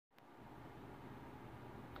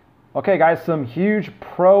Okay, guys, some huge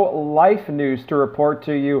pro-life news to report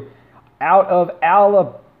to you. Out of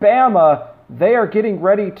Alabama, they are getting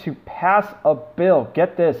ready to pass a bill,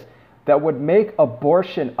 get this, that would make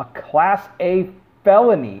abortion a Class A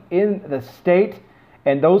felony in the state,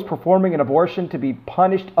 and those performing an abortion to be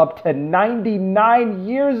punished up to 99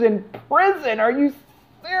 years in prison. Are you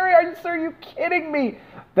serious? Are you kidding me?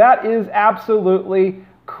 That is absolutely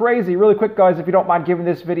crazy. Really quick, guys, if you don't mind giving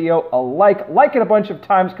this video a like it a bunch of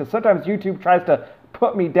times, because sometimes YouTube tries to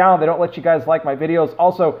put me down. They don't let you guys like my videos.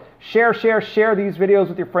 Also, share these videos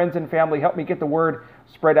with your friends and family. Help me get the word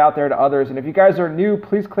spread out there to others. And if you guys are new,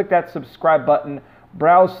 please click that subscribe button,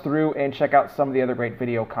 browse through, and check out some of the other great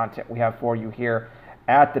video content we have for you here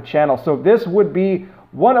at the channel. So this would be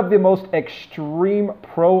one of the most extreme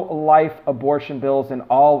pro-life abortion bills in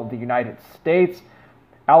all of the United States.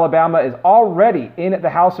 Alabama is already in the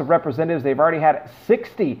House of Representatives. They've already had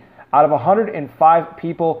 60 out of 105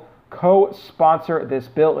 people co-sponsor this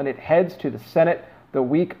bill, and it heads to the Senate the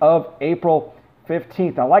week of April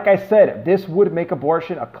 15th. Now, like I said, this would make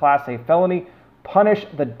abortion a Class A felony, punish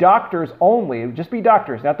the doctors only. It would just be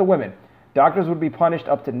doctors, not the women. Doctors would be punished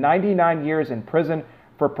up to 99 years in prison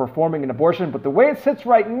for performing an abortion. But the way it sits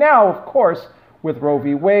right now, of course, with Roe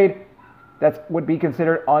v. Wade, that would be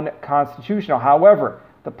considered unconstitutional. However,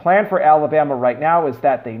 the plan for Alabama right now is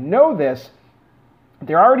that they know this.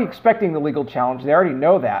 They're already expecting the legal challenge. They already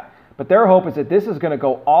know that. But their hope is that this is going to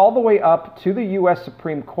go all the way up to the U.S.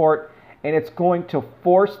 Supreme Court, and it's going to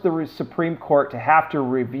force the Supreme Court to have to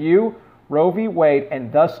review Roe v. Wade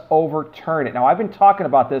and thus overturn it. Now, I've been talking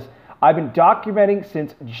about this. I've been documenting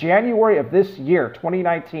since January of this year,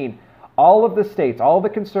 2019, all of the states, all of the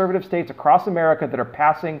conservative states across America that are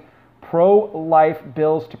passing pro-life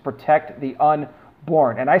bills to protect the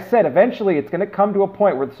unborn. And I said eventually it's going to come to a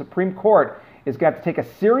point where the Supreme Court is going to have to take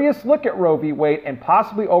a serious look at Roe v. Wade and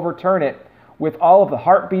possibly overturn it, with all of the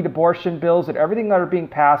heartbeat abortion bills and everything that are being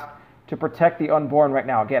passed to protect the unborn right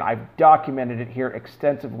now. Again, I've documented it here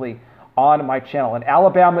extensively on my channel. And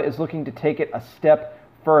Alabama is looking to take it a step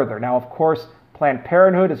further. Now, of course, Planned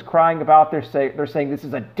Parenthood is crying about, they're saying this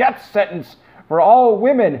is a death sentence for all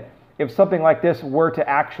women if something like this were to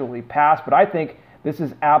actually pass. But I think this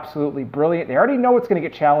is absolutely brilliant. They already know it's going to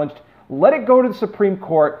get challenged. Let it go to the Supreme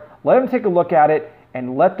Court. Let them take a look at it,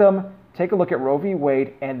 and let them take a look at Roe v.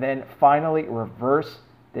 Wade, and then finally reverse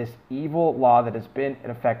this evil law that has been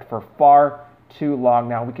in effect for far too long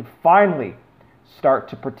now. We could finally start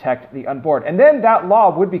to protect the unborn. And then that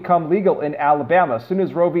law would become legal in Alabama. As soon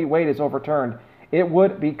as Roe v. Wade is overturned, it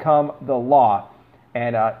would become the law.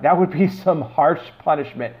 And that would be some harsh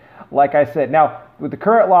punishment, like I said. Now, with the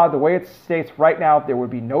current law, the way it states right now, there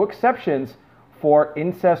would be no exceptions for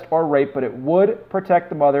incest or rape, but it would protect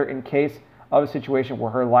the mother in case of a situation where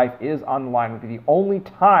her life is on the line. It would be the only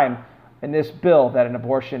time in this bill that an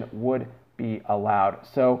abortion would be allowed.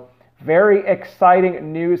 So very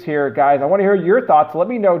exciting news here, guys. I want to hear your thoughts. Let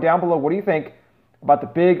me know down below, what do you think about the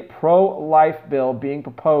big pro-life bill being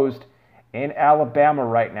proposed in Alabama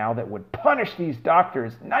right now that would punish these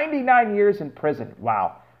doctors 99 years in prison?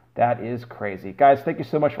 Wow, that is crazy. Guys, thank you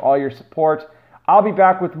so much for all your support. I'll be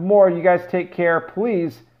back with more. You guys take care.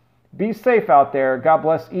 Please be safe out there. God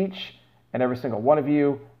bless each and every single one of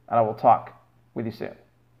you, and I will talk with you soon.